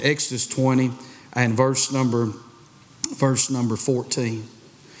Exodus 20 and verse number 14.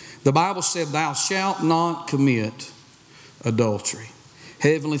 The Bible said, "Thou shalt not commit adultery."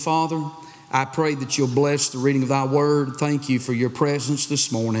 Heavenly Father, I pray that you'll bless the reading of thy word. Thank you for your presence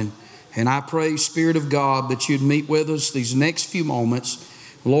this morning. And I pray, Spirit of God, that you'd meet with us these next few moments.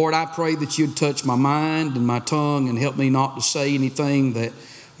 Lord, I pray that you'd touch my mind and my tongue and help me not to say anything that,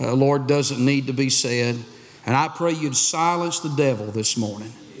 Lord, doesn't need to be said. And I pray you'd silence the devil this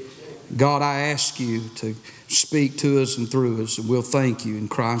morning. God, I ask you to speak to us and through us, and we'll thank you in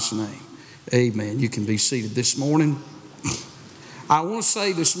Christ's name. Amen. You can be seated this morning. I want to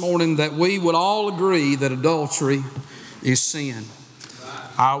say this morning that we would all agree that adultery is sin.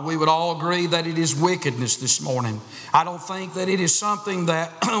 We would all agree that it is wickedness this morning. I don't think that it is something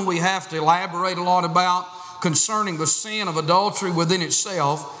that we have to elaborate a lot about concerning the sin of adultery within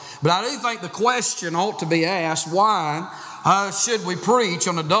itself. But I do think the question ought to be asked, why should we preach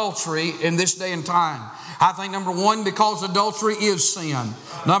on adultery in this day and time? I think number one, because adultery is sin.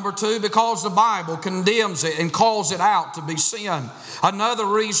 Number two, because the Bible condemns it and calls it out to be sin. Another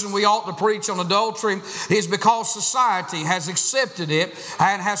reason we ought to preach on adultery is because society has accepted it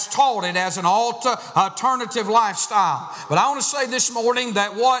and has taught it as an alternative lifestyle. But I want to say this morning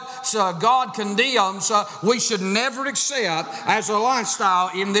that what God condemns, we should never accept as a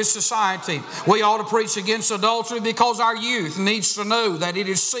lifestyle in this society. We ought to preach against adultery because our youth needs to know that it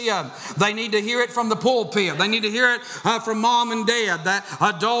is sin. They need to hear it from the pulpit. They need to hear it from mom and dad, that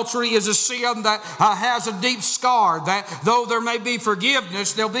adultery is a sin that has a deep scar, that though there may be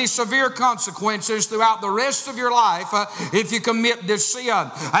forgiveness, there'll be severe consequences throughout the rest of your life if you commit this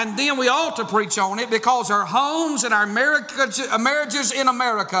sin. And then we ought to preach on it because our homes and our marriages in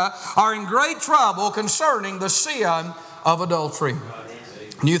America are in great trouble concerning the sin of adultery.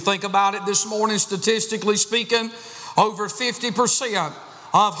 And you think about it this morning, statistically speaking, over 50%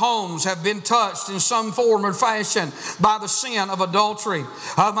 of homes have been touched in some form or fashion by the sin of adultery.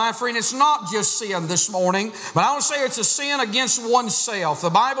 My friend, it's not just sin this morning, but I want to say it's a sin against oneself. The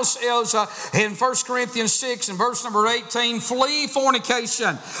Bible says in 1 Corinthians 6 and verse number 18, flee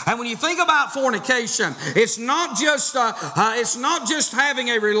fornication. And when you think about fornication, it's not just having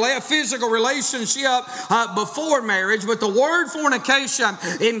a physical relationship before marriage, but the word fornication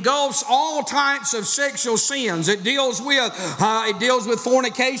engulfs all types of sexual sins. It deals with fornication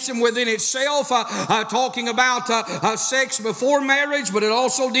within itself, talking about sex before marriage, but it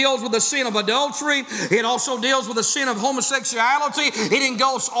also deals with the sin of adultery. It also deals with the sin of homosexuality. It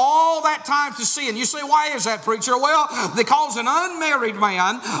engulfs all that types of sin. You say, why is that, preacher? Well, because an unmarried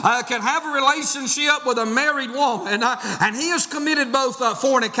man can have a relationship with a married woman, and he has committed both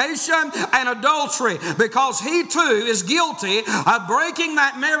fornication and adultery, because he too is guilty of breaking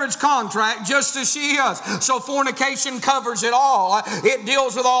that marriage contract just as she is. So fornication covers it all. It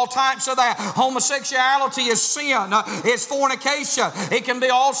deals with all types of that. Homosexuality is sin. It's fornication. It can be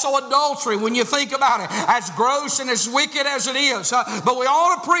also adultery when you think about it, as gross and as wicked as it is. But we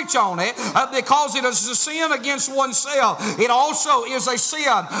ought to preach on it because it is a sin against oneself. It also is a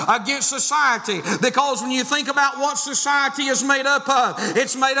sin against society, because when you think about what society is made up of,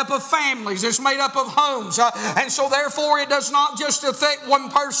 it's made up of families, it's made up of homes, and so therefore it does not just affect one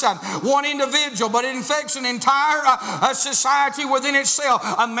person, one individual, but it affects an entire society within itself.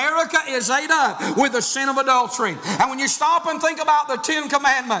 America is ate up with the sin of adultery. And when you stop and think about the 10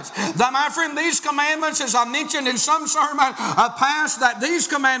 commandments, that, my friend, these commandments, as I mentioned in some sermon past, that these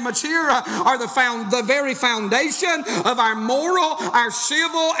commandments here are the very foundation of our moral, our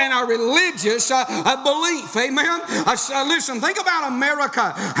civil, and our religious belief. Amen? Listen, think about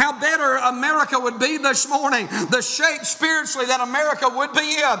America, how better America would be this morning, the shape spiritually that America would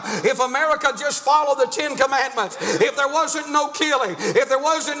be in if America just followed the 10 commandments. If there wasn't no killing, if there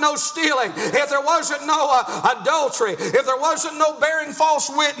wasn't no stealing, if there wasn't no adultery, if there wasn't no bearing false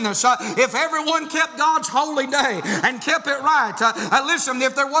witness, if everyone kept God's holy day and kept it right, listen,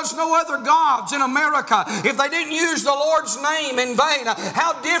 if there was no other gods in America, if they didn't use the Lord's name in vain,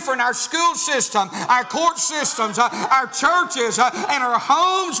 how different our school system, our court systems, our churches, and our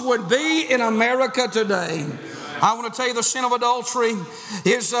homes would be in America today. I want to tell you, the sin of adultery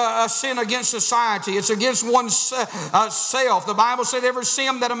is a sin against society. It's against oneself. The Bible said every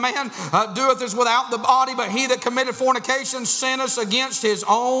sin that a man doeth is without the body, but he that committed fornication sinneth against his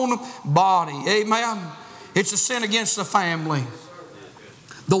own body. Amen. It's a sin against the family,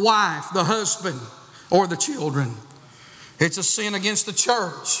 the wife, the husband, or the children. It's a sin against the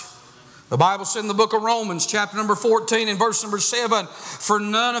church. The Bible said in the book of Romans, chapter number 14 and verse number 7, for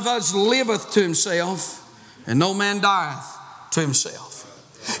none of us liveth to himself, and no man dieth to himself.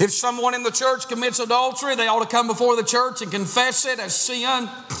 If someone in the church commits adultery, they ought to come before the church and confess it as sin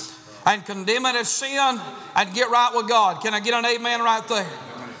and condemn it as sin and get right with God. Can I get an amen right there?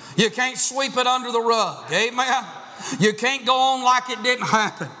 You can't sweep it under the rug. Amen. You can't go on like it didn't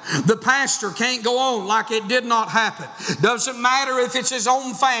happen. The pastor can't go on like it did not happen. Doesn't matter if it's his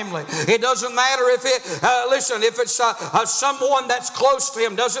own family. It doesn't matter if if it's someone that's close to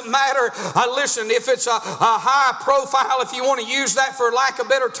him. Doesn't matter, if it's a high profile, if you want to use that for lack of a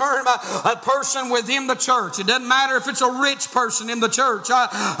better term, a person within the church. It doesn't matter if it's a rich person in the church.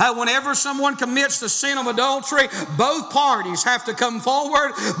 Whenever someone commits the sin of adultery, both parties have to come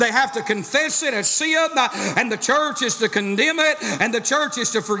forward. They have to confess it as sin, and the church is to condemn it, and the church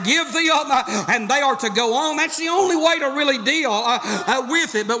is to forgive them, and they are to go on. That's the only way to really deal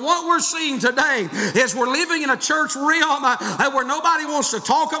with it. But what we're seeing today is we're living in a church realm where nobody wants to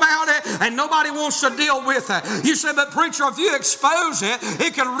talk about it and nobody wants to deal with it. You say, but preacher, if you expose it,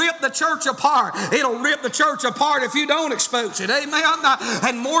 it can rip the church apart. It'll rip the church apart if you don't expose it. Amen.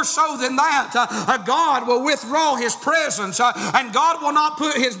 And more so than that, God will withdraw His presence, and God will not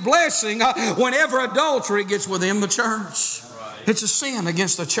put His blessing whenever adultery gets within the church. It's a sin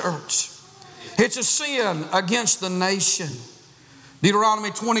against the church. It's a sin against the nation.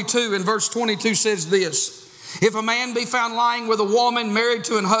 Deuteronomy 22 and verse 22 says this: if a man be found lying with a woman married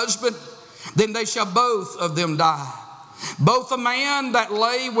to an husband, then they shall both of them die. Both the man that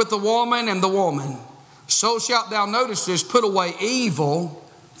lay with the woman and the woman. So shalt thou, notice this, put away evil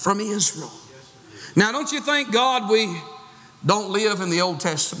from Israel. Now, don't you think, God, we don't live in the Old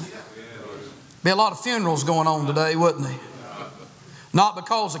Testament? Be a lot of funerals going on today, wouldn't there? Not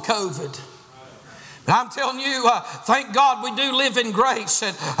because of COVID. But I'm telling you, thank God we do live in grace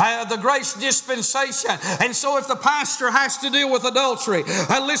and the grace dispensation. And so if the pastor has to deal with adultery,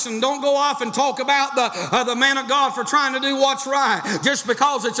 listen, don't go off and talk about the man of God for trying to do what's right just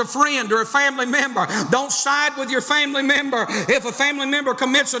because it's a friend or a family member. Don't side with your family member. If a family member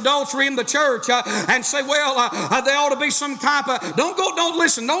commits adultery in the church and say, well, there ought to be some type of,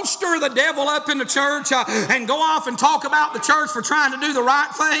 don't stir the devil up in the church and go off and talk about the church for trying to do the right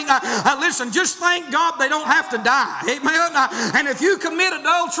thing. Listen, just thank God they don't have to die. Amen. And if you commit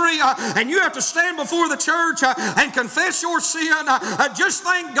adultery and you have to stand before the church and confess your sin, just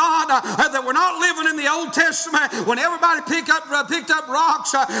thank God that we're not living in the Old Testament when everybody picked up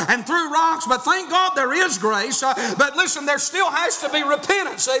rocks and threw rocks. But thank God there is grace. But listen, there still has to be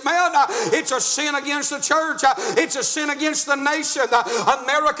repentance. Amen. It's a sin against the church. It's a sin against the nation.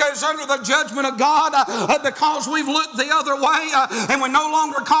 America is under the judgment of God because we've looked the other way and we no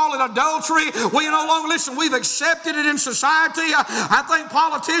longer call it adultery. We no longer, listen, we've accepted it in society. I think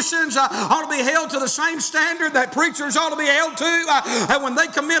politicians ought to be held to the same standard that preachers ought to be held to. And when they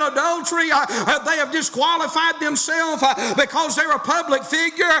commit adultery, they have disqualified themselves because they're a public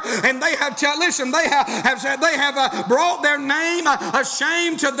figure, and they have brought their name a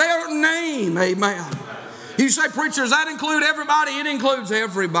shame to their name. Amen. You say, preacher, does that include everybody? It includes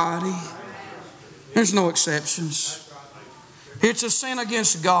everybody. There's no exceptions. It's a sin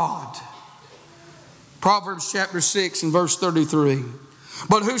against God. Proverbs chapter 6 and verse 33.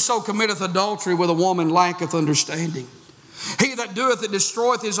 But whoso committeth adultery with a woman lacketh understanding. He that doeth it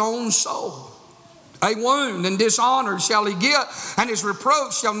destroyeth his own soul. A wound and dishonor shall he get, and his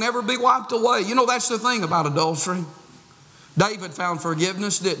reproach shall never be wiped away. You know, that's the thing about adultery. David found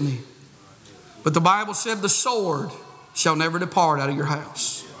forgiveness, didn't he? But the Bible said the sword shall never depart out of your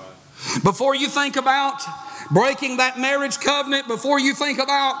house. Before you think about breaking that marriage covenant, before you think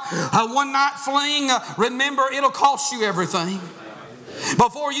about a one-night fling, remember it'll cost you everything.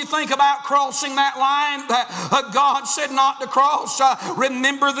 Before you think about crossing that line that God said not to cross,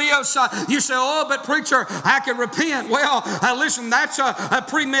 remember this. You say, oh, but preacher, I can repent. Well, listen, that's a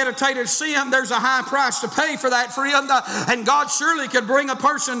premeditated sin. There's a high price to pay for that, friend. And God surely could bring a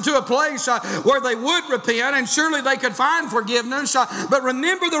person to a place where they would repent, and surely they could find forgiveness. But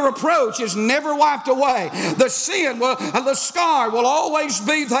remember, the reproach is never wiped away. The sin, the scar will always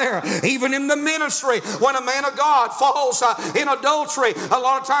be there. Even in the ministry, when a man of God falls in adultery, a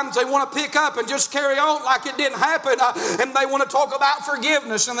lot of times they want to pick up and just carry on like it didn't happen, and they want to talk about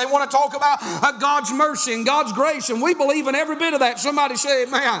forgiveness, and they want to talk about God's mercy and God's grace, and we believe in every bit of that. Somebody say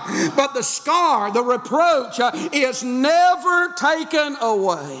amen. But the scar, the reproach is never taken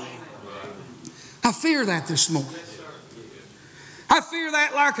away. I fear that this morning. I fear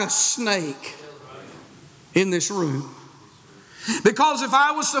that like a snake in this room. Because if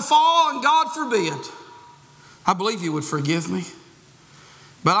I was to fall, and God forbid, I believe you would forgive me.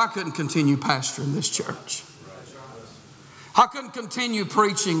 But I couldn't continue pastoring this church. I couldn't continue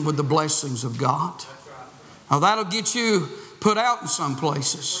preaching with the blessings of God. Now that'll get you put out in some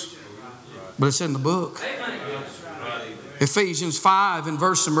places, but it's in the book. Ephesians 5 and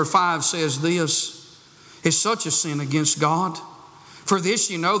verse number 5 says this, it's such a sin against God. For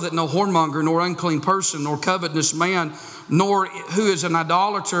this you know that no whoremonger, nor unclean person, nor covetous man, nor who is an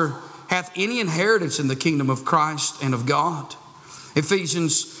idolater hath any inheritance in the kingdom of Christ and of God. 1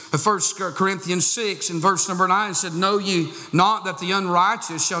 Corinthians 6 and verse number 9 said, know ye not that the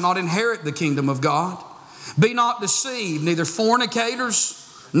unrighteous shall not inherit the kingdom of God? Be not deceived, neither fornicators,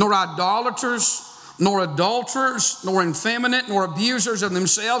 nor idolaters, nor adulterers, nor effeminate, nor abusers of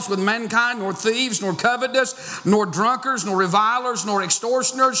themselves with mankind, nor thieves, nor covetous, nor drunkards, nor revilers, nor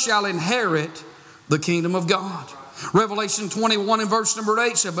extortioners shall inherit the kingdom of God. Revelation 21 and verse number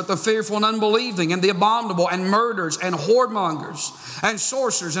 8 said, but the fearful and unbelieving and the abominable and murderers and whoremongers and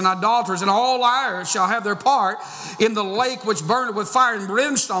sorcerers and idolaters and all liars shall have their part in the lake which burneth with fire and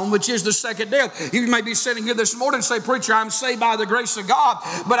brimstone, which is the second death. You may be sitting here this morning and say, preacher, I'm saved by the grace of God,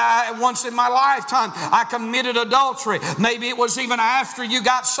 but once in my lifetime I committed adultery. Maybe it was even after you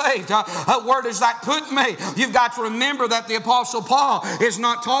got saved. Where does that put me? You've got to remember that the Apostle Paul is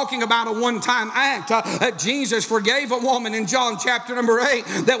not talking about a one-time act. Jesus forgave a woman in John chapter number 8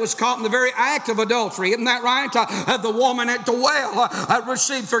 that was caught in the very act of adultery. Isn't that right? The woman at the well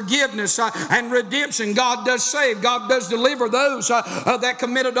received forgiveness and redemption. God does save. God does deliver those that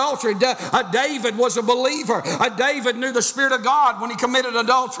commit adultery. David was a believer. David knew the Spirit of God when he committed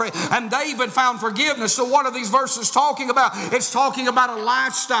adultery, and David found forgiveness. So what are these verses talking about? It's talking about a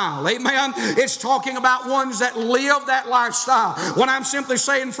lifestyle. Amen. It's talking about ones that live that lifestyle. When I'm simply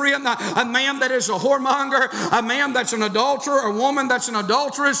saying, friend, a man that is a whoremonger, a man that's an adulterer, a woman that's an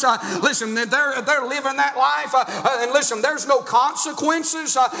adulteress, listen, they're living that life, and listen, there's no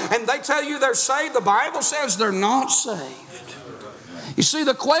consequences, and they tell you they're saved. The Bible says they're not saved. You see,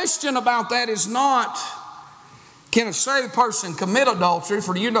 the question about that is not, can a saved person commit adultery?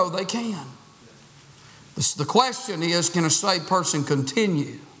 For you know they can. The question is, can a saved person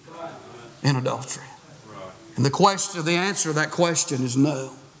continue in adultery? And the answer to that question is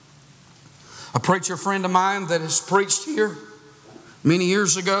no. A preacher friend of mine that has preached here many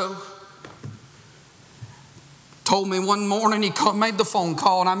years ago told me one morning, he made the phone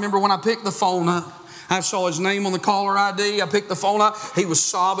call, and I remember when I picked the phone up, I saw his name on the caller ID. I picked the phone up. He was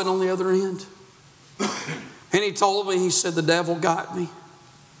sobbing on the other end. And he told me, he said, the devil got me.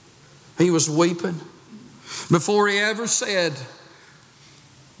 He was weeping. Before he ever said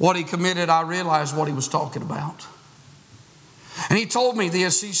what he committed, I realized what he was talking about. And he told me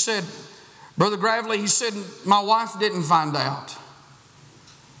this. He said, Brother Gravely, he said, my wife didn't find out.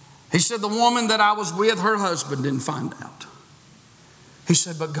 He said, the woman that I was with, her husband didn't find out. He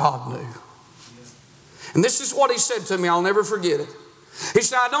said, but God knew. And this is what he said to me. I'll never forget it. He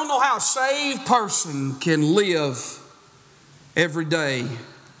said, I don't know how a saved person can live every day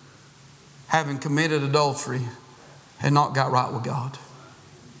having committed adultery and not got right with God.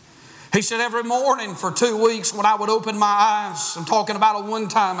 He said, every morning for 2 weeks when I would open my eyes, I'm talking about a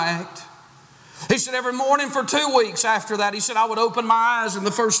one-time act. He said, every morning for 2 weeks after that, he said, I would open my eyes and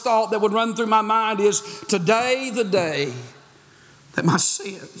the first thought that would run through my mind is, today the day that my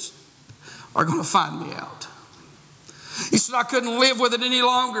sins are going to find me out. He said, I couldn't live with it any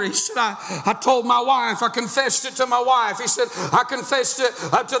longer. He said, I told my wife, I confessed it to my wife. He said, I confessed it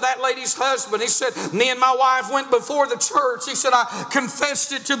to that lady's husband. He said, me and my wife went before the church. He said, I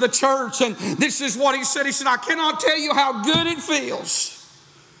confessed it to the church. And this is what he said. He said, I cannot tell you how good it feels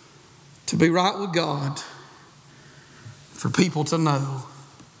to be right with God, for people to know.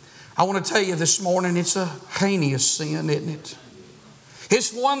 I want to tell you this morning, it's a heinous sin, isn't it?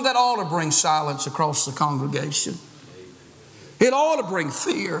 It's one that ought to bring silence across the congregation. It ought to bring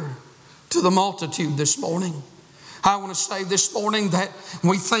fear to the multitude this morning. I want to say this morning that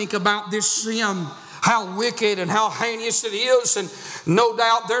when we think about this sin, how wicked and how heinous it is, and no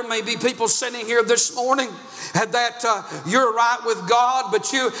doubt there may be people sitting here this morning that you're right with God,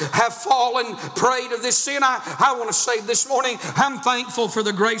 but you have fallen prey to this sin. I want to say this morning, I'm thankful for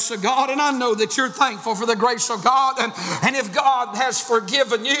the grace of God, and I know that you're thankful for the grace of God. And if God has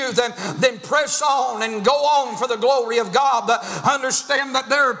forgiven you, then press on and go on for the glory of God. But understand that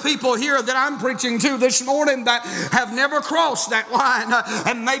there are people here that I'm preaching to this morning that have never crossed that line.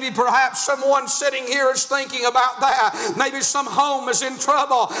 And maybe perhaps someone sitting here is thinking about that. Maybe some home is in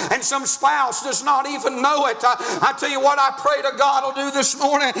trouble and some spouse does not even know it. I tell you what, I pray to God will do this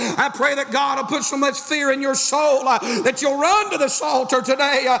morning. I pray that God will put so much fear in your soul that you'll run to this altar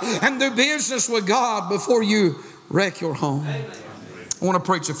today and do business with God before you wreck your home. I want to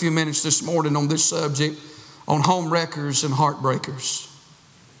preach a few minutes this morning on this subject, on home wreckers and heartbreakers.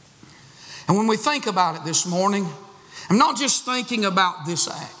 And when we think about it this morning, I'm not just thinking about this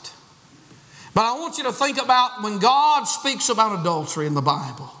act, but I want you to think about when God speaks about adultery in the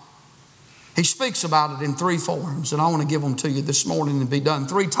Bible. He speaks about it in three forms, and I want to give them to you this morning and be done.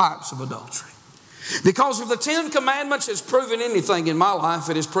 Three types of adultery. Because if the Ten Commandments has proven anything in my life,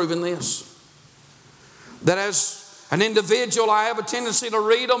 it has proven this. That as an individual, I have a tendency to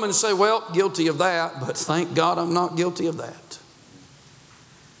read them and say, well, guilty of that, but thank God I'm not guilty of that.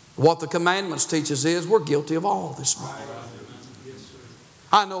 What the commandments teach us is we're guilty of all this morning.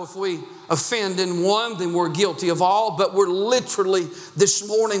 I know if we offend in one, then we're guilty of all, but we're literally, this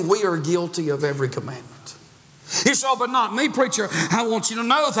morning, we are guilty of every commandment. You say, but not me, preacher. I want you to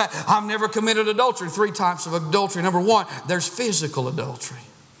know that I've never committed adultery. Three types of adultery. Number one, there's physical adultery.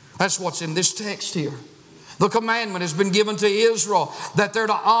 That's what's in this text here. The commandment has been given to Israel that they're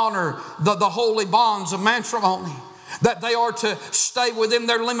to honor the holy bonds of matrimony. That they are to stay within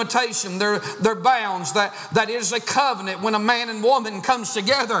their limitation, their bounds, that is a covenant when a man and woman comes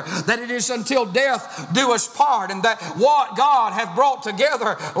together, that it is until death do us part, and that what God hath brought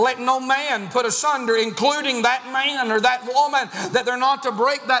together, let no man put asunder, including that man or that woman, that they're not to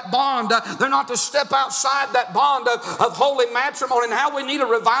break that bond, they're not to step outside that bond of holy matrimony, and how we need a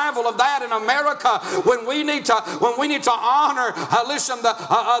revival of that in America when we need to honor,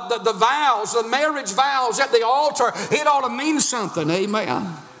 the vows, the marriage vows at the altar. It ought to mean something,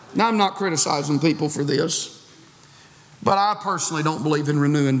 amen. Now, I'm not criticizing people for this, but I personally don't believe in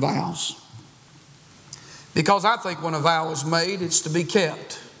renewing vows. Because I think when a vow is made, it's to be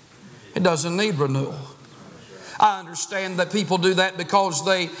kept. It doesn't need renewal. I understand that people do that because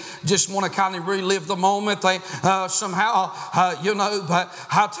they just want to kind of relive the moment. They somehow, but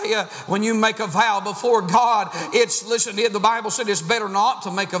I'll tell you, when you make a vow before God, the Bible said it's better not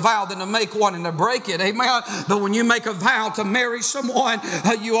to make a vow than to make one and to break it. Amen. But when you make a vow to marry someone,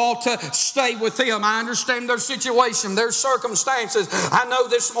 you ought to stay with them. I understand their situation, their circumstances. I know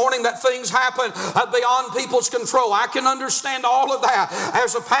this morning that things happen beyond people's control. I can understand all of that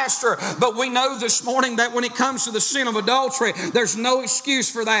as a pastor, but we know this morning that when it comes to the sin of adultery, there's no excuse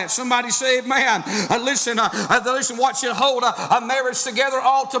for that. Somebody say amen. Listen, what should hold a marriage together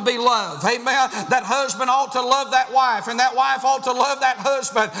ought to be love. Amen. That husband ought to love that wife, and that wife ought to love that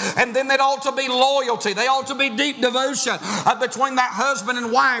husband, and then there ought to be loyalty. There ought to be deep devotion between that husband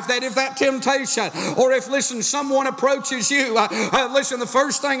and wife, that if that temptation, or if, someone approaches you, the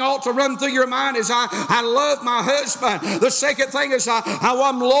first thing ought to run through your mind is, I love my husband. The second thing is,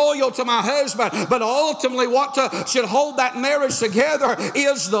 I'm loyal to my husband. But ultimately, what should hold that marriage together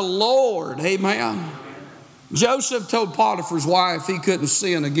is the Lord. Amen. Joseph told Potiphar's wife he couldn't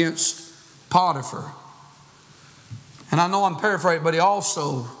sin against Potiphar. And I know I'm paraphrasing, but he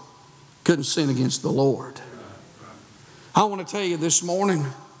also couldn't sin against the Lord. I want to tell you this morning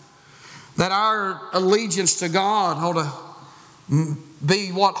that our allegiance to God ought to be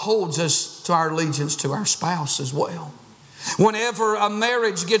what holds us to our allegiance to our spouse as well. Whenever a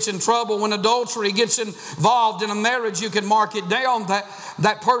marriage gets in trouble, when adultery gets involved in a marriage, you can mark it down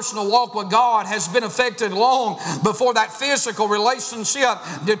that personal walk with God has been affected long before that physical relationship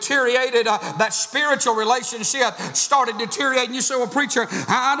deteriorated. That spiritual relationship started deteriorating. You say, well, preacher,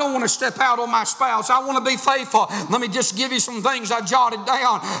 I don't want to step out on my spouse. I want to be faithful. Let me just give you some things I jotted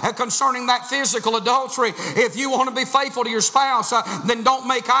down concerning that physical adultery. If you want to be faithful to your spouse, then don't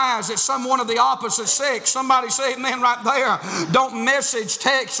make eyes at someone of the opposite sex. Somebody say amen right there. Don't message,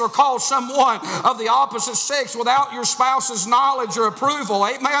 text, or call someone of the opposite sex without your spouse's knowledge or approval.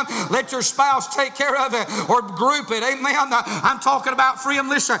 Amen. Let your spouse take care of it or group it. Amen. I'm talking about, friend,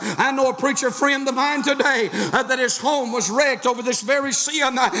 listen, I know a preacher friend of mine today that his home was wrecked over this very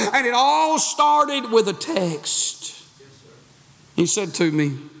sin, and it all started with a text. He said to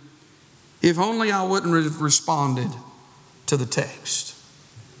me, if only I wouldn't have responded to the text.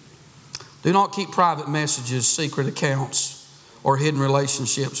 Do not keep private messages, secret accounts, or hidden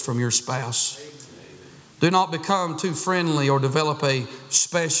relationships from your spouse. Do not become too friendly or develop a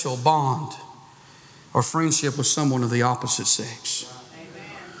special bond or friendship with someone of the opposite sex.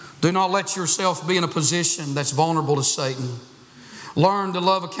 Do not let yourself be in a position that's vulnerable to Satan. Learn to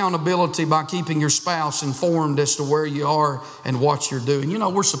love accountability by keeping your spouse informed as to where you are and what you're doing. You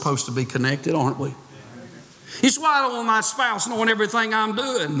know, we're supposed to be connected, aren't we? You say, well, I don't want my spouse knowing everything I'm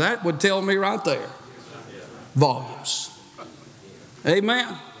doing. That would tell me right there. Volumes.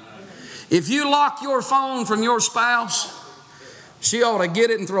 Amen. If you lock your phone from your spouse, she ought to get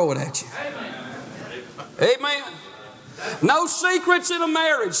it and throw it at you. Amen. No secrets in a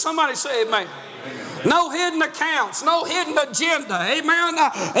marriage. Somebody say amen. No hidden accounts, no hidden agenda. Amen.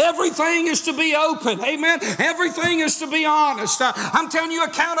 Everything is to be open. Amen. Everything is to be honest. I'm telling you,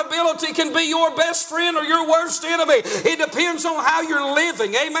 accountability can be your best friend or your worst enemy. It depends on how you're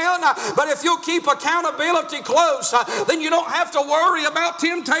living. Amen. But if you'll keep accountability close, then you don't have to worry about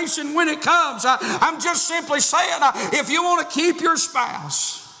temptation when it comes. I'm just simply saying, if you want to keep your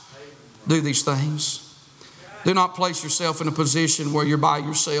spouse, do these things. Do not place yourself in a position where you're by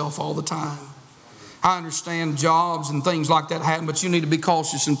yourself all the time. I understand jobs and things like that happen, but you need to be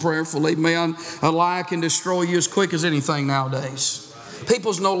cautious and prayerful. Amen. A lie can destroy you as quick as anything nowadays.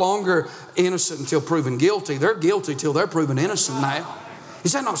 People's no longer innocent until proven guilty. They're guilty till they're proven innocent now.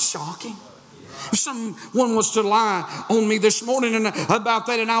 Is that not shocking? If someone was to lie on me this morning about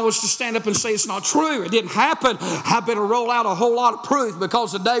that, and I was to stand up and say it's not true, it didn't happen, I better roll out a whole lot of proof,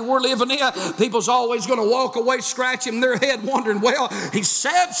 because the day we're living in, people's always going to walk away scratching their head wondering, well, he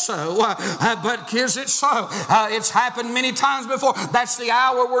said so, but is it so? It's happened many times before. That's the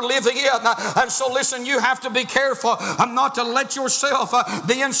hour we're living in. And so listen, you have to be careful not to let yourself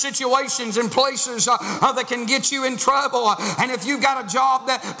be in situations and places that can get you in trouble. And if you've got a job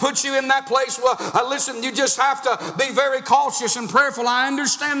that puts you in that place, well, listen, you just have to be very cautious and prayerful. I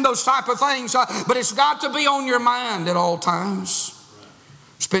understand those type of things, but it's got to be on your mind at all times.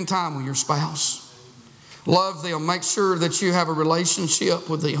 Spend time with your spouse. Love them. Make sure that you have a relationship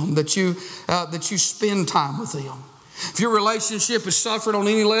with them, that you spend time with them. If your relationship is suffering on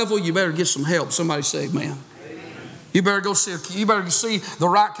any level, you better get some help. Somebody say amen. You better go see the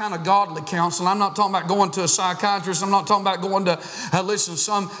right kind of godly counseling. I'm not talking about going to a psychiatrist. I'm not talking about going to,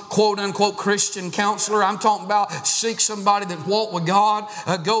 some quote unquote Christian counselor. I'm talking about seek somebody that walk with God.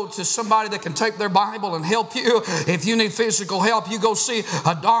 Go to somebody that can take their Bible and help you. If you need physical help, you go see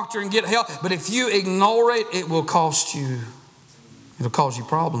a doctor and get help. But if you ignore it, it will cost you. It'll cause you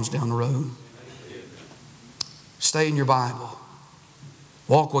problems down the road. Stay in your Bible.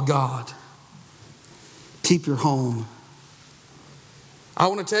 Walk with God. Keep your home. I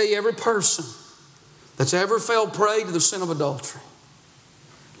want to tell you, every person that's ever fell prey to the sin of adultery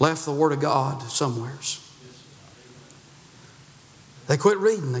left the Word of God somewheres. They quit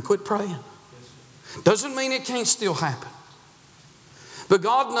reading. They quit praying. Doesn't mean it can't still happen. But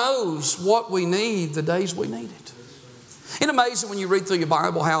God knows what we need the days we need it. Isn't it amazing when you read through your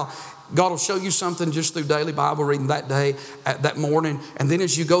Bible how God will show you something just through daily Bible reading that day, that morning, and then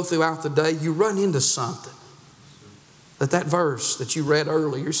as you go throughout the day, you run into something. That verse that you read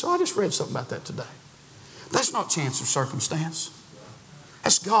earlier, so I just read something about that today. That's not chance or circumstance.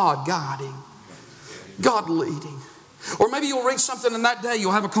 That's God guiding, God leading. Or maybe you'll read something in that day,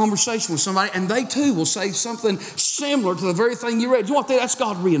 you'll have a conversation with somebody, and they too will say something similar to the very thing you read. You know what? That's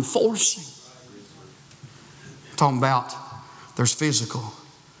God reinforcing. I'm talking about there's physical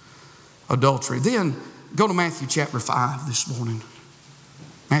adultery. Then go to Matthew chapter 5 this morning.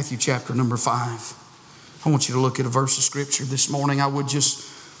 Matthew chapter number 5. I want you to look at a verse of Scripture this morning. I would just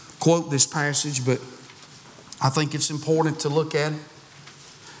quote this passage, but I think it's important to look at it.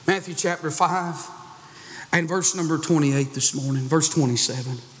 Matthew chapter 5 and verse number 28 this morning. Verse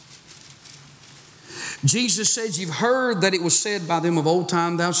 27. Jesus said, you've heard that it was said by them of old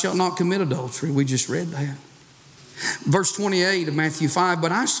time, thou shalt not commit adultery. We just read that. Verse 28 of Matthew 5,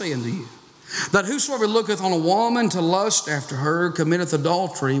 but I say unto you, that whosoever looketh on a woman to lust after her committeth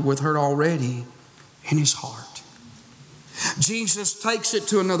adultery with her already in his heart. Jesus takes it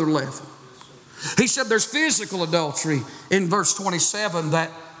to another level. He said there's physical adultery in verse 27 that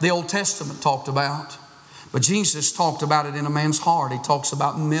the Old Testament talked about. But Jesus talked about it in a man's heart. He talks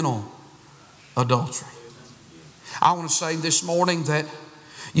about mental adultery. I want to say this morning that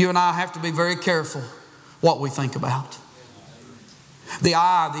you and I have to be very careful what we think about. The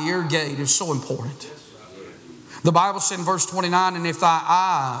eye, the ear gate is so important. The Bible said in verse 29, and if thy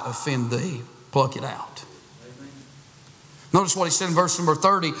eye offend thee, pluck it out. Notice what he said in verse number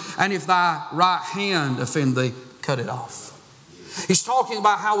 30, and if thy right hand offend thee, cut it off. He's talking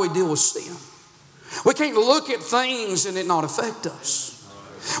about how we deal with sin. We can't look at things and it not affect us.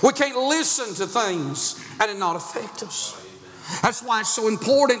 We can't listen to things and it not affect us. That's why it's so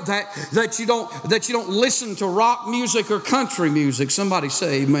important that you don't listen to rock music or country music. Somebody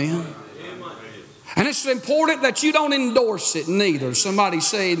say amen. And it's important that you don't endorse it neither. Somebody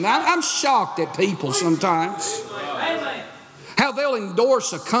say, I'm shocked at people sometimes. How they'll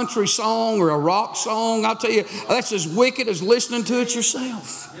endorse a country song or a rock song. I'll tell you, that's as wicked as listening to it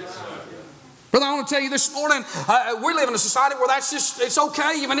yourself. Brother, I want to tell you this morning, we live in a society where it's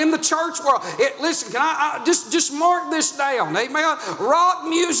okay, even in the church world. Listen, can I just mark this down, amen? Rock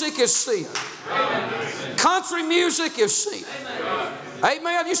music is sin. Country music is sin.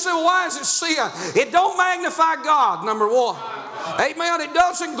 Amen. You say, well, why is it sin? It don't magnify God, number one. Amen. It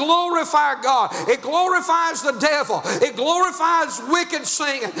doesn't glorify God. It glorifies the devil. It glorifies wicked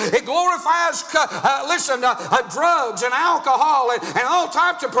sin. It glorifies, drugs and alcohol and all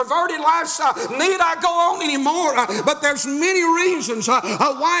types of perverted lifestyle. Need I go on anymore? But there's many reasons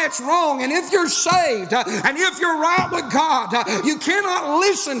why it's wrong. And if you're saved and if you're right with God, you cannot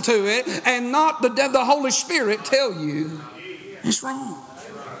listen to it and not the Holy Spirit tell you it's wrong.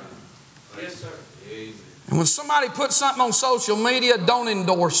 Yes, sir. And when somebody puts something on social media, don't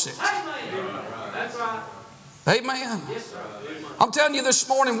endorse it. That's right. Amen. Yes, sir. I'm telling you this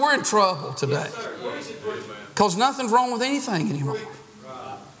morning, we're in trouble today. Because nothing's wrong with anything anymore.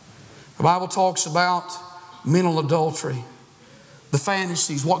 The Bible talks about mental adultery, the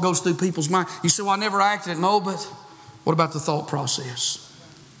fantasies, what goes through people's mind. You say, well, I never acted it. No, but what about the thought process?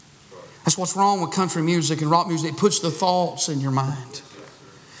 That's what's wrong with country music and rock music. It puts the thoughts in your mind.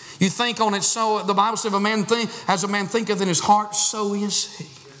 You think on it, so the Bible says, as a man thinketh in his heart, so is he.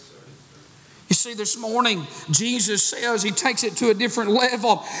 You see, this morning, Jesus says, he takes it to a different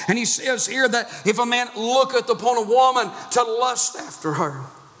level. And he says here that if a man looketh upon a woman to lust after her.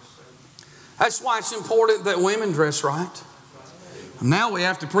 That's why it's important that women dress right. Now we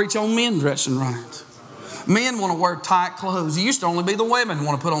have to preach on men dressing right. Men want to wear tight clothes. It used to only be the women who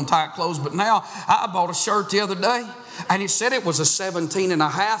want to put on tight clothes. But now, I bought a shirt the other day. And it said it was a 17 and a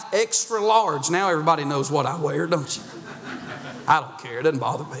half extra large. Now everybody knows what I wear, don't you? I don't care. It doesn't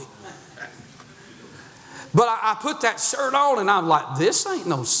bother me. But I put that shirt on and I'm like, this ain't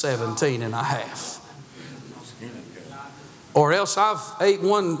no 17 and a half. Or else I've ate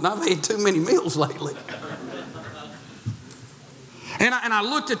too many meals lately. And I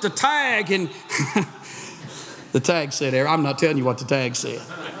looked at the tag and the tag said there. I'm not telling you what the tag said.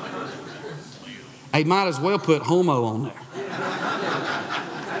 Hey, might as well put homo on there.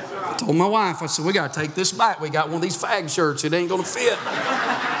 I told my wife, I said, we got to take this back. We got one of these fag shirts. It ain't going to fit.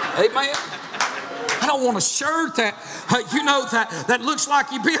 Amen. I don't want a shirt that looks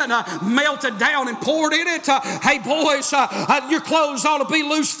like you've been melted down and poured in it. Hey, boys, your clothes ought to be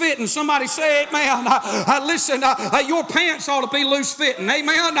loose fitting. Somebody say it, man. Listen, your pants ought to be loose fitting.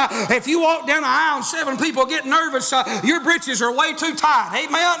 Amen. If you walk down the aisle and 7 people get nervous, your britches are way too tight.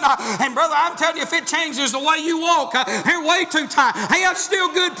 Amen. And brother, I'm telling you, if it changes the way you walk, they're way too tight. Hey, that's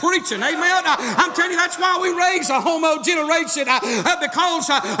still good preaching. Amen. I'm telling you, that's why we raise a homo generation, because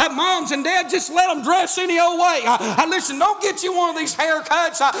moms and dads just let them dress any old way. Listen, don't get you one of these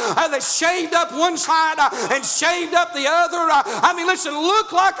haircuts that shaved up one side and shaved up the other. Listen,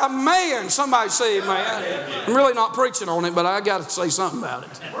 look like a man. Somebody say amen. I'm really not preaching on it, but I got to say something about it.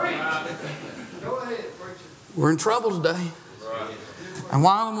 Go ahead, preacher. We're in trouble today. And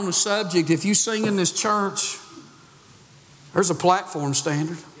while I'm on the subject, if you sing in this church, there's a platform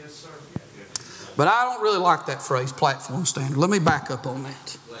standard. Yes, sir. But I don't really like that phrase, platform standard. Let me back up on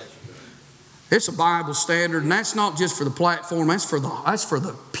that. It's a Bible standard, and that's not just for the platform. That's for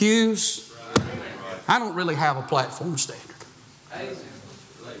the pews. I don't really have a platform standard.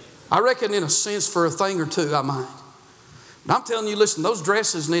 I reckon, in a sense, for a thing or two, I might. But I'm telling you, listen, those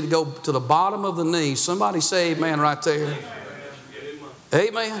dresses need to go to the bottom of the knee. Somebody say amen right there.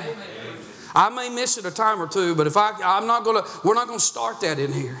 Amen. I may miss it a time or two, but we're not gonna start that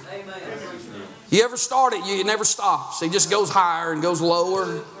in here. You ever start it, it never stops. It just goes higher and goes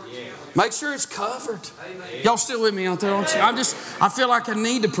lower. Make sure it's covered. Y'all still with me out there, aren't you? I feel like I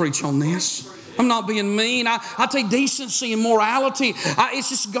need to preach on this. I'm not being mean. I tell you, decency and morality, it's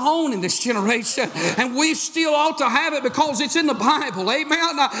just gone in this generation. And we still ought to have it because it's in the Bible.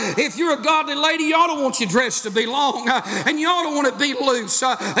 Amen. If you're a godly lady, you ought to want your dress to be long. And you ought to want it to be loose.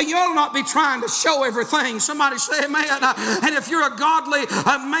 And you ought to not be trying to show everything. Somebody say amen. And if you're a godly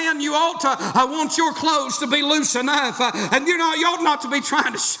man, you ought to want your clothes to be loose enough. And you ought not to be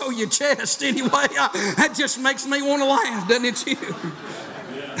trying to show your chest anyway. That just makes me want to laugh, doesn't it, you?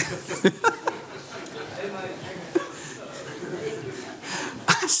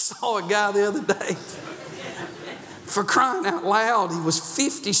 I saw a guy the other day, for crying out loud, he was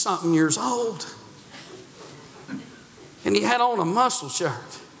 50-something years old. And he had on a muscle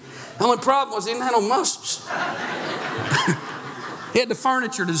shirt. The only problem was he didn't have no muscles. He had the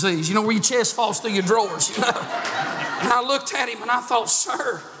furniture disease, where your chest falls through your drawers, And I looked at him and I thought,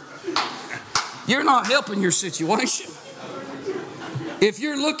 sir, you're not helping your situation. If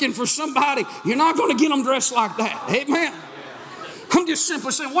you're looking for somebody, you're not going to get them dressed like that. Amen. I'm just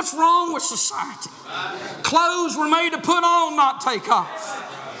simply saying, what's wrong with society? Clothes were made to put on, not take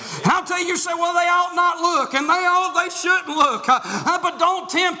off. And I'll tell you, you say, well, they ought not look, and they shouldn't look. But don't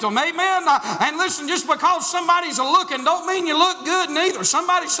tempt them, amen? And listen, just because somebody's looking don't mean you look good neither.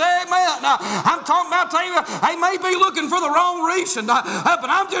 Somebody say amen. I'm talking about, they may be looking for the wrong reason, but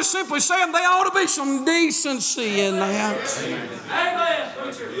I'm just simply saying there ought to be some decency in that.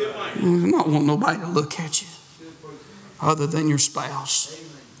 You don't want nobody to look at you other than your spouse.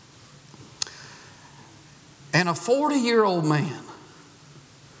 And a 40-year-old man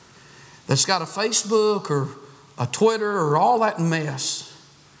that's got a Facebook or a Twitter or all that mess,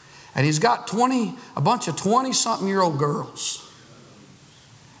 and he's got a bunch of 20-something-year-old girls.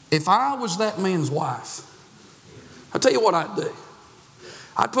 If I was that man's wife, I'll tell you what I'd do.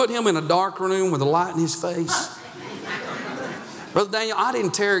 I'd put him in a dark room with a light in his face. Brother Daniel, I'd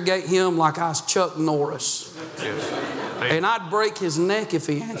interrogate him like I was Chuck Norris. And I'd break his neck if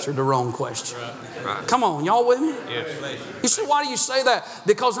he answered the wrong question. Right. Come on, y'all with me? Yes. You say, why do you say that?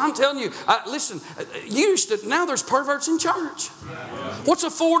 Because I'm telling you, listen, now there's perverts in church. What's a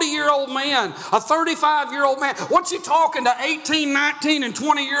 40-year-old man, a 35-year-old man? What's he talking to 18, 19, and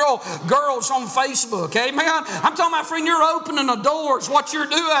 20-year-old girls on Facebook? Amen? I'm talking about, friend, you're opening the doors. What you're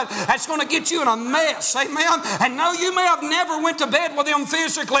doing, that's going to get you in a mess. Amen? And no, you may have never went to bed with them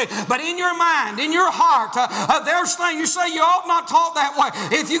physically, but in your mind, in your heart, there's things you say you ought not talk that way.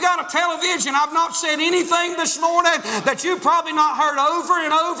 If you got a television, I've not said anything this morning that you've probably not heard over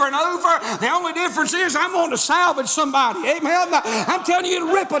and over and over. The only difference is I'm going to salvage somebody. Amen? I'm telling you,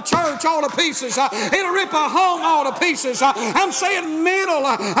 it'll rip a church all to pieces. It'll rip a home all to pieces. I'm saying middle.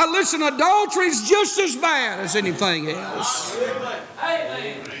 Listen, adultery is just as bad as anything else.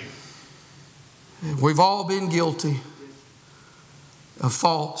 We've all been guilty of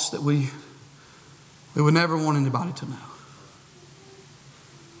faults that we would never want anybody to know.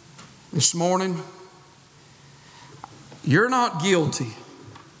 This morning, you're not guilty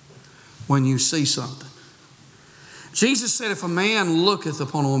when you see something. Jesus said, if a man looketh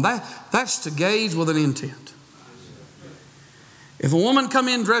upon a woman, that's to gauge with an intent. If a woman come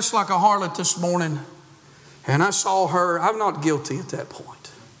in dressed like a harlot this morning, and I saw her, I'm not guilty at that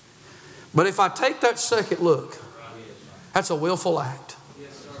point. But if I take that second look, that's a willful act.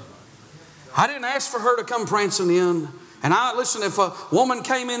 I didn't ask for her to come prancing in. And listen, if a woman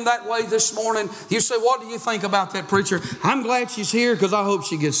came in that way this morning, you say, what do you think about that preacher? I'm glad she's here because I hope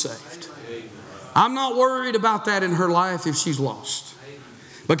she gets saved. I'm not worried about that in her life if she's lost.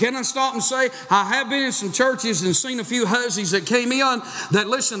 But can I stop and say, I have been in some churches and seen a few hussies that came in that,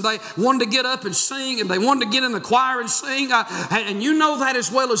 listen, they wanted to get up and sing and they wanted to get in the choir and sing. And you know that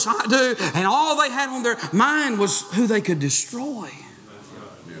as well as I do. And all they had on their mind was who they could destroy.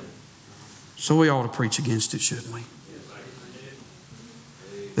 So we ought to preach against it, shouldn't we?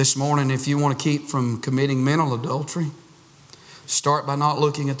 This morning, if you want to keep from committing mental adultery, start by not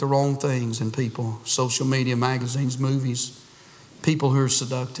looking at the wrong things in people, social media, magazines, movies, people who are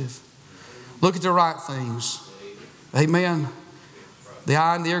seductive. Look at the right things. Amen. The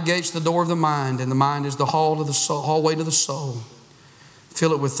eye and the ear gate's the door of the mind, and the mind is the hallway to the soul.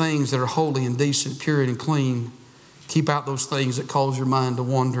 Fill it with things that are holy and decent, pure and clean. Keep out those things that cause your mind to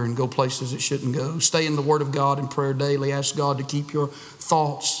wander and go places it shouldn't go. Stay in the Word of God in prayer daily. Ask God to keep your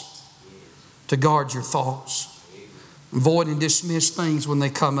thoughts, to guard your thoughts. Avoid and dismiss things when they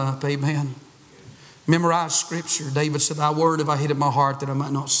come up. Amen. Memorize Scripture. David said, thy word have I hid in my heart that I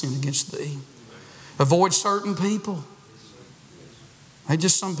might not sin against thee. Avoid certain people. Hey,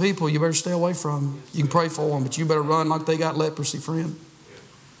 just some people you better stay away from. You can pray for them, but you better run like they got leprosy, friend.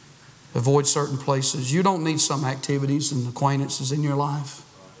 Avoid certain places. You don't need some activities and acquaintances in your life.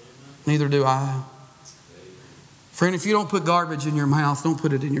 Neither do I. Friend, if you don't put garbage in your mouth, don't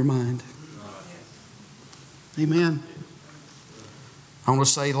put it in your mind. Amen. I want to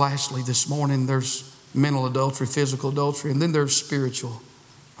say lastly this morning, there's mental adultery, physical adultery, and then there's spiritual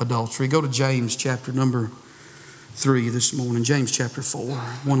adultery. Go to James chapter number 3 this morning. James chapter 4.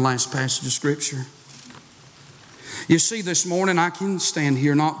 One last passage of Scripture. You see, this morning I can stand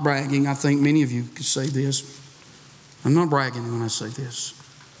here not bragging. I think many of you could say this. I'm not bragging when I say this.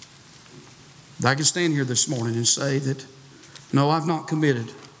 But I can stand here this morning and say that, no, I've not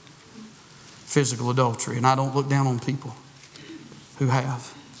committed physical adultery, and I don't look down on people who have.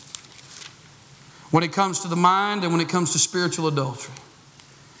 When it comes to the mind and when it comes to spiritual adultery,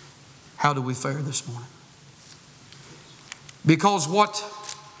 how do we fare this morning? Because what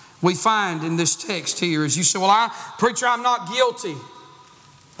we find in this text here is you say, well, preacher, I'm not guilty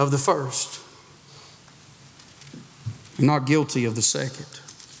of the first. I'm not guilty of the second.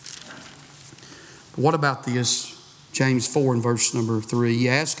 But what about this? James 4 and verse number 3. Ye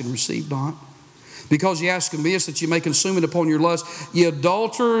ask and receive not, Because ye ask amiss that ye may consume it upon your lust. Ye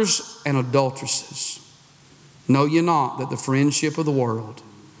adulterers and adulteresses, know ye not that the friendship of the world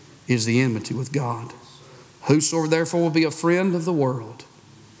is the enmity with God? Whosoever therefore will be a friend of the world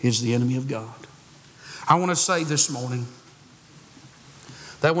is the enemy of God. I want to say this morning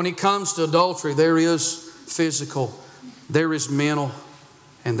that when it comes to adultery, there is physical, there is mental,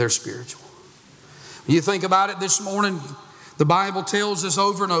 and there's spiritual. When you think about it this morning, the Bible tells us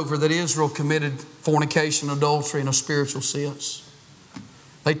over and over that Israel committed fornication, adultery in a spiritual sense.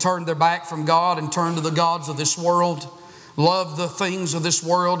 They turned their back from God and turned to the gods of this world, loved the things of this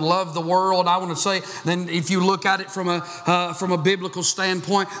world, loved the world. I want to say, then if you look at it from a biblical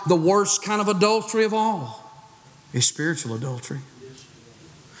standpoint, the worst kind of adultery of all is spiritual adultery.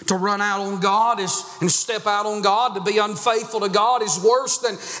 To run out on God and step out on God, to be unfaithful to God is worse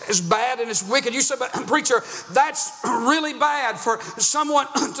than as bad and as wicked. You say, but preacher, that's really bad for someone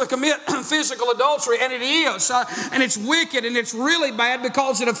to commit physical adultery. And it is. And it's wicked and it's really bad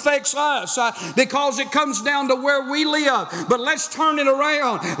because it affects us. Because it comes down to where we live. But let's turn it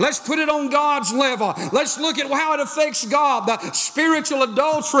around. Let's put it on God's level. Let's look at how it affects God. The spiritual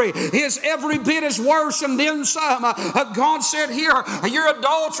adultery is every bit as worse and then some. God said here, you're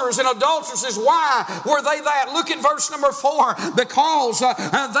adulterers and adulteresses. Why were they that? Look at verse number 4. Because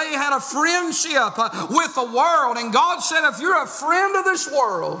they had a friendship with the world. And God said, if you're a friend of this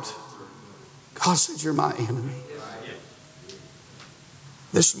world, God said, you're my enemy.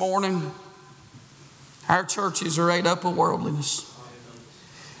 This morning, our churches are ate up with worldliness.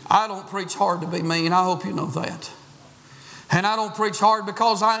 I don't preach hard to be mean. I hope you know that. And I don't preach hard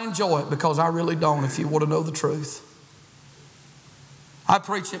because I enjoy it, because I really don't, if you want to know the truth. I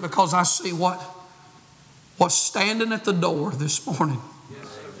preach it because I see what's standing at the door this morning.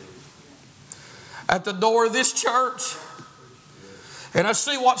 At the door of this church. And I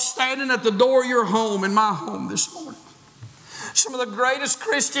see what's standing at the door of your home and my home this morning. Some of the greatest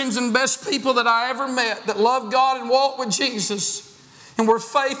Christians and best people that I ever met that loved God and walked with Jesus and were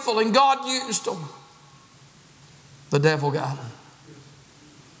faithful, and God used them. The devil got them.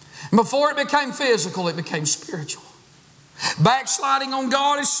 And before it became physical, it became spiritual. Backsliding on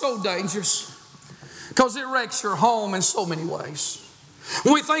God is so dangerous because it wrecks your home in so many ways.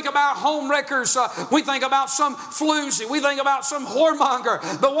 When we think about home wreckers, we think about some floozy, we think about some whoremonger.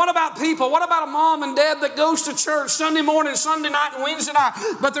 But what about people? What about a mom and dad that goes to church Sunday morning, Sunday night, and Wednesday night,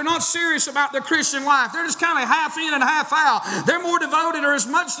 but they're not serious about their Christian life? They're just kind of half in and half out. They're more devoted or as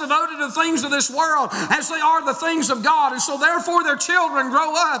much devoted to the things of this world as they are the things of God. And so therefore their children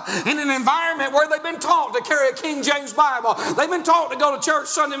grow up in an environment where they've been taught to carry a King James Bible. They've been taught to go to church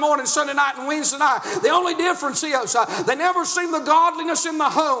Sunday morning, Sunday night, and Wednesday night. The only difference is they never seen the godliness in the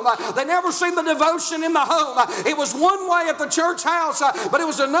home. They never seen the devotion in the home. It was one way at the church house, but it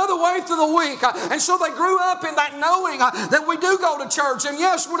was another way through the week. And so they grew up in that knowing that we do go to church. And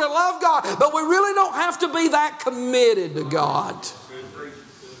yes, we're to love God, but we really don't have to be that committed to God.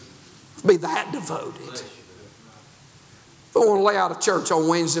 Be that devoted. If we want to lay out of church on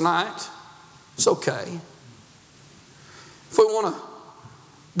Wednesday night, it's okay. If we want to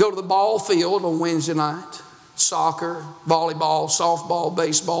go to the ball field on Wednesday night, soccer, volleyball, softball,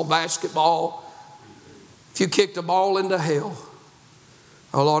 baseball, basketball. If you kicked a ball into hell,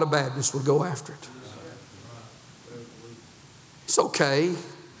 a lot of Baptists would go after it. It's okay.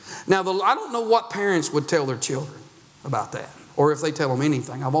 Now, I don't know what parents would tell their children about that, or if they tell them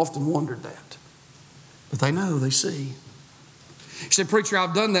anything. I've often wondered that. But they know, they see. You said, preacher,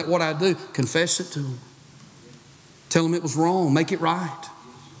 I've done that. What I do? Confess it to them. Tell them it was wrong. Make it right.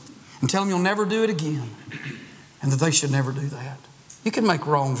 And tell them you'll never do it again. And that they should never do that. You can make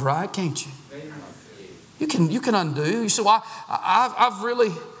wrongs right, can't you? You can undo. You say, well, I've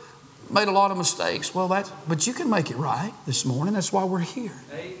really made a lot of mistakes. Well, but you can make it right this morning. That's why we're here.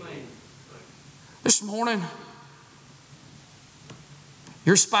 Amen. This morning,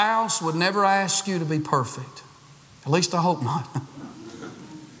 your spouse would never ask you to be perfect. At least I hope not.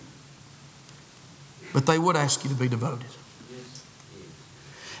 But they would ask you to be devoted.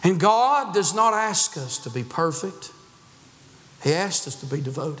 And God does not ask us to be perfect. He asks us to be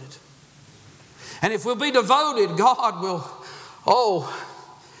devoted. And if we'll be devoted, God will,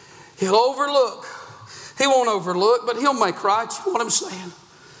 He'll overlook. He won't overlook, but He'll make right. You know what I'm saying?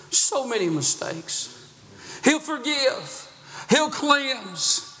 So many mistakes. He'll forgive. He'll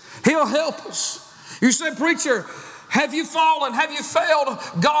cleanse. He'll help us. You say, preacher, have you fallen? Have you failed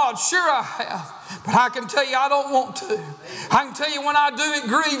God? Sure I have. But I can tell you I don't want to. I can tell you when I do, it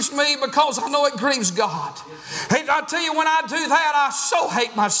grieves me because I know it grieves God. And I tell you when I do that, I so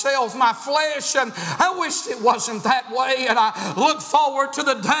hate myself, my flesh, and I wish it wasn't that way. And I look forward to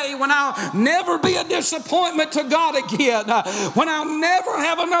the day when I'll never be a disappointment to God again, when I'll never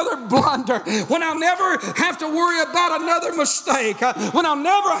have another blunder, when I'll never have to worry about another mistake, when I'll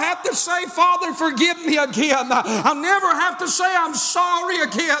never have to say, Father, forgive me again. I'll never have to say I'm sorry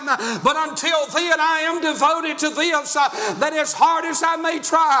again. But until then, I am devoted to this, that as hard as I may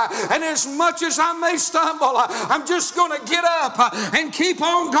try and as much as I may stumble, I'm just going to get up and keep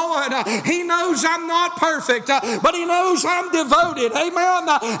on going. He knows I'm not perfect, but He knows I'm devoted. Amen.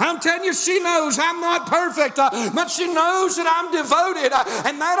 I'm telling you, she knows I'm not perfect, but she knows that I'm devoted,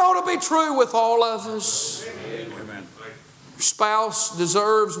 and that ought to be true with all of us. Amen. Your spouse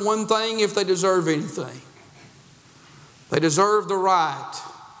deserves one thing if they deserve anything. They deserve the right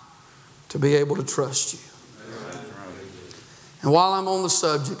to be able to trust you. And while I'm on the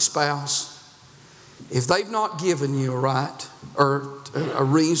subject, spouse, if they've not given you a right or a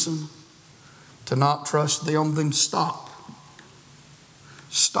reason to not trust them, then stop.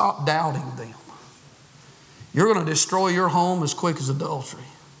 Stop doubting them. You're going to destroy your home as quick as adultery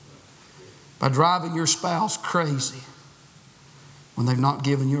by driving your spouse crazy when they've not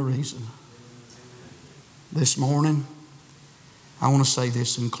given you a reason. This morning, I want to say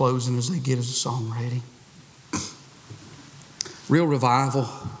this in closing as they get us a song ready. Real revival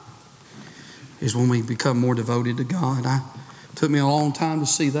is when we become more devoted to God. It took me a long time to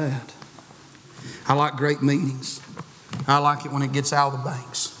see that. I like great meetings. I like it when it gets out of the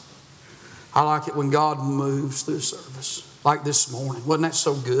banks. I like it when God moves through service, like this morning. Wasn't that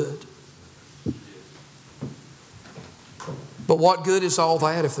so good? But what good is all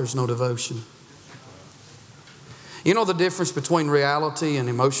that if there's no devotion? You know the difference between reality and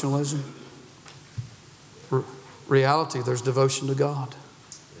emotionalism? Reality, there's devotion to God.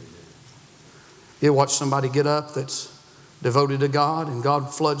 You watch somebody get up that's devoted to God, and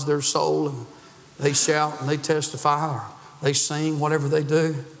God floods their soul, and they shout and they testify, or they sing, whatever they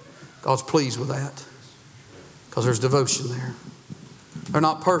do. God's pleased with that because there's devotion there. They're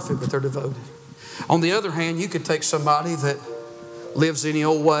not perfect, but they're devoted. On the other hand, you could take somebody that lives any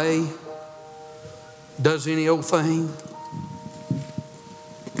old way, does any old thing,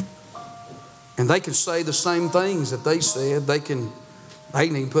 and they can say the same things that they said. They can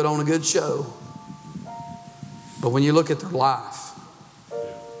even put on a good show. But when you look at their life,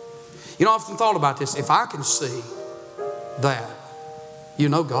 you know, I've often thought about this. If I can see that, you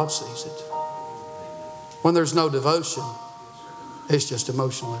know God sees it. When there's no devotion, it's just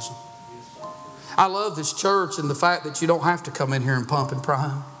emotionalism. I love this church and the fact that you don't have to come in here and pump and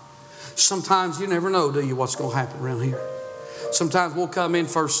prime. Sometimes you never know, do you, what's going to happen around here. Sometimes we'll come in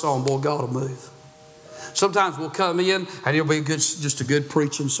first song, boy, God will move. Sometimes we'll come in and it'll be just a good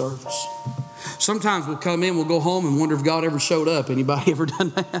preaching service. Sometimes we'll come in, we'll go home and wonder if God ever showed up. Anybody ever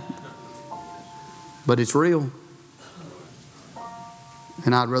done that? But it's real.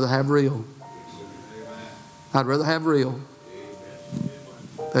 And I'd rather have real. I'd rather have real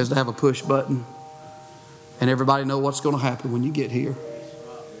as to have a push button and everybody know what's going to happen when you get here.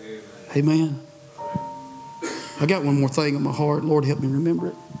 Amen. I got one more thing on my heart. Lord, help me remember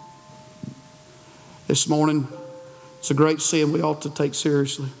it. This morning, it's a great sin we ought to take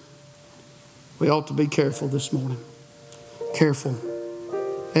seriously. We ought to be careful this morning. Careful.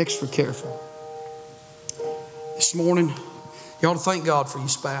 Extra careful. This morning, you ought to thank God for your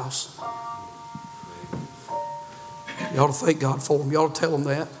spouse. You ought to thank God for them. You ought to tell them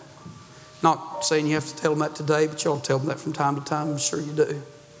that. Not saying you have to tell them that today, but you ought to tell them that from time to time. I'm sure you do.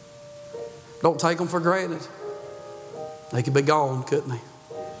 Don't take them for granted. They could be gone, couldn't they?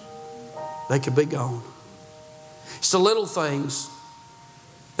 They could be gone. It's the little things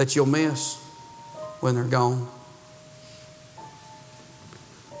that you'll miss when they're gone.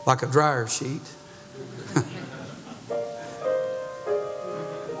 Like a dryer sheet.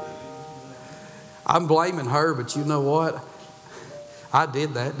 I'm blaming her, but you know what? I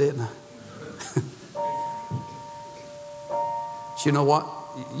did that, didn't I? But you know what?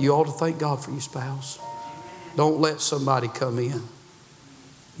 You ought to thank God for your spouse. Don't let somebody come in,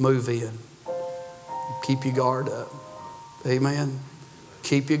 move in. Keep your guard up. Amen.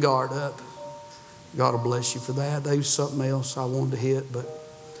 Keep your guard up. God will bless you for that. There's something else I wanted to hit, but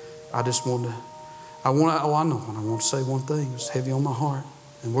I just wanted to, I know, and I want to say one thing. It's heavy on my heart,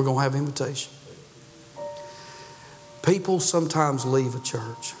 and we're going to have invitation. People sometimes leave a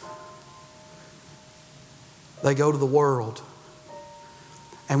church. They go to the world.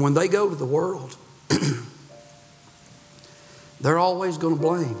 And when they go to the world, they're always going to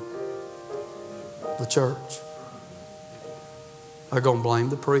blame. the church. They're going to blame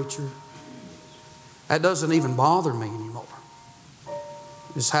the preacher. That doesn't even bother me anymore.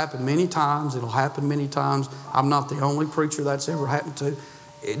 It's happened many times. It'll happen many times. I'm not the only preacher that's ever happened to.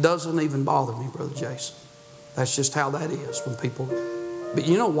 It doesn't even bother me, Brother Jason. That's just how that is when people... But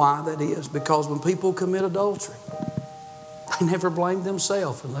you know why that is? Because when people commit adultery, they never blame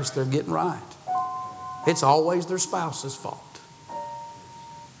themselves unless they're getting right. It's always their spouse's fault.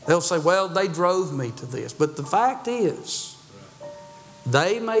 They'll say, well, they drove me to this. But the fact is,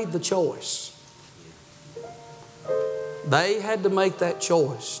 they made the choice. They had to make that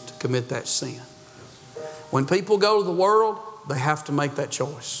choice to commit that sin. When people go to the world, they have to make that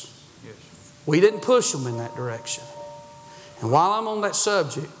choice. We didn't push them in that direction. And while I'm on that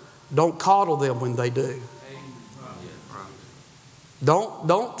subject, don't coddle them when they do.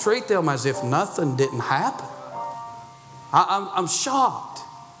 Don't treat them as if nothing didn't happen. I'm shocked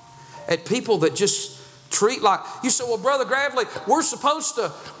at people that just treat like, you say, well, Brother Gravely, we're supposed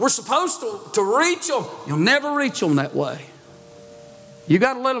to reach them. You'll never reach them that way. You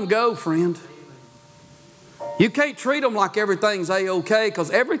got to let them go, friend. You can't treat them like everything's A-OK, because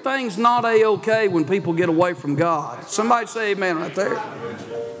everything's not A-OK when people get away from God. Somebody say amen right there.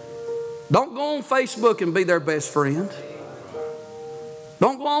 Don't go on Facebook and be their best friend.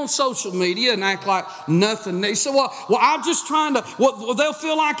 Don't go on social media and act like nothing. They say, well, I'm just trying to, well, they'll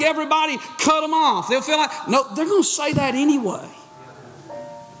feel like everybody cut them off. They'll feel like, no, they're going to say that anyway.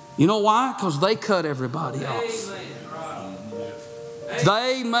 You know why? Because they cut everybody off.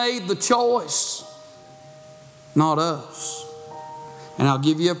 They made the choice, not us. And I'll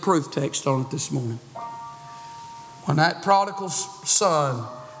give you a proof text on it this morning. When that prodigal son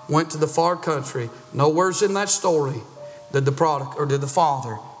went to the far country, nowhere's in that story did the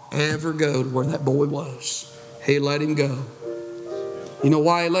father ever go to where that boy was. He let him go. You know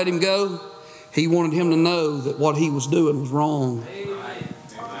why he let him go? He wanted him to know that what he was doing was wrong.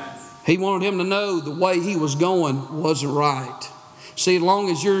 He wanted him to know the way he was going wasn't right. See, as long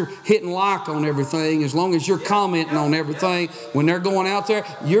as you're hitting like on everything, as long as you're commenting on everything, when they're going out there,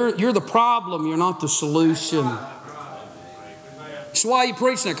 you're the problem, you're not the solution. That's why you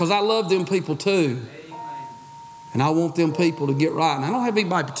preach that, because I love them people too. And I want them people to get right. And I don't have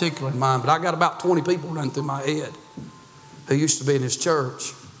anybody particular in mind, but I got about 20 people running through my head who used to be in this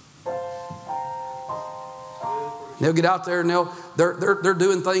church. They'll get out there and they're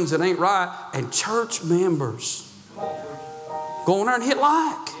doing things that ain't right. And church members go in there and hit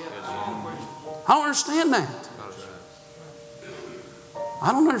like. I don't understand that.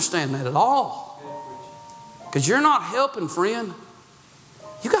 I don't understand that at all. Because you're not helping, friend.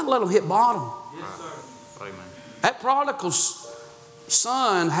 You got to let them hit bottom. That prodigal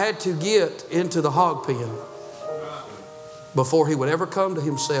son had to get into the hog pen before he would ever come to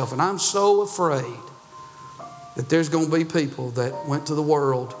himself. And I'm so afraid that there's going to be people that went to the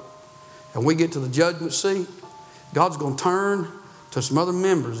world and we get to the judgment seat. God's going to turn to some other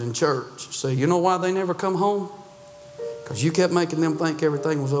members in church and say, you know why they never come home? Because you kept making them think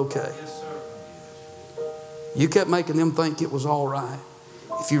everything was okay. You kept making them think it was all right.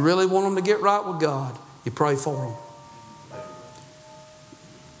 If you really want them to get right with God, you pray for them.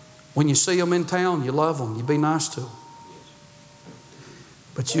 When you see them in town, you love them. You be nice to them.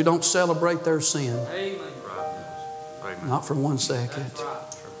 But you don't celebrate their sin. Not for 1 second.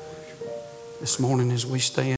 This morning as we stand.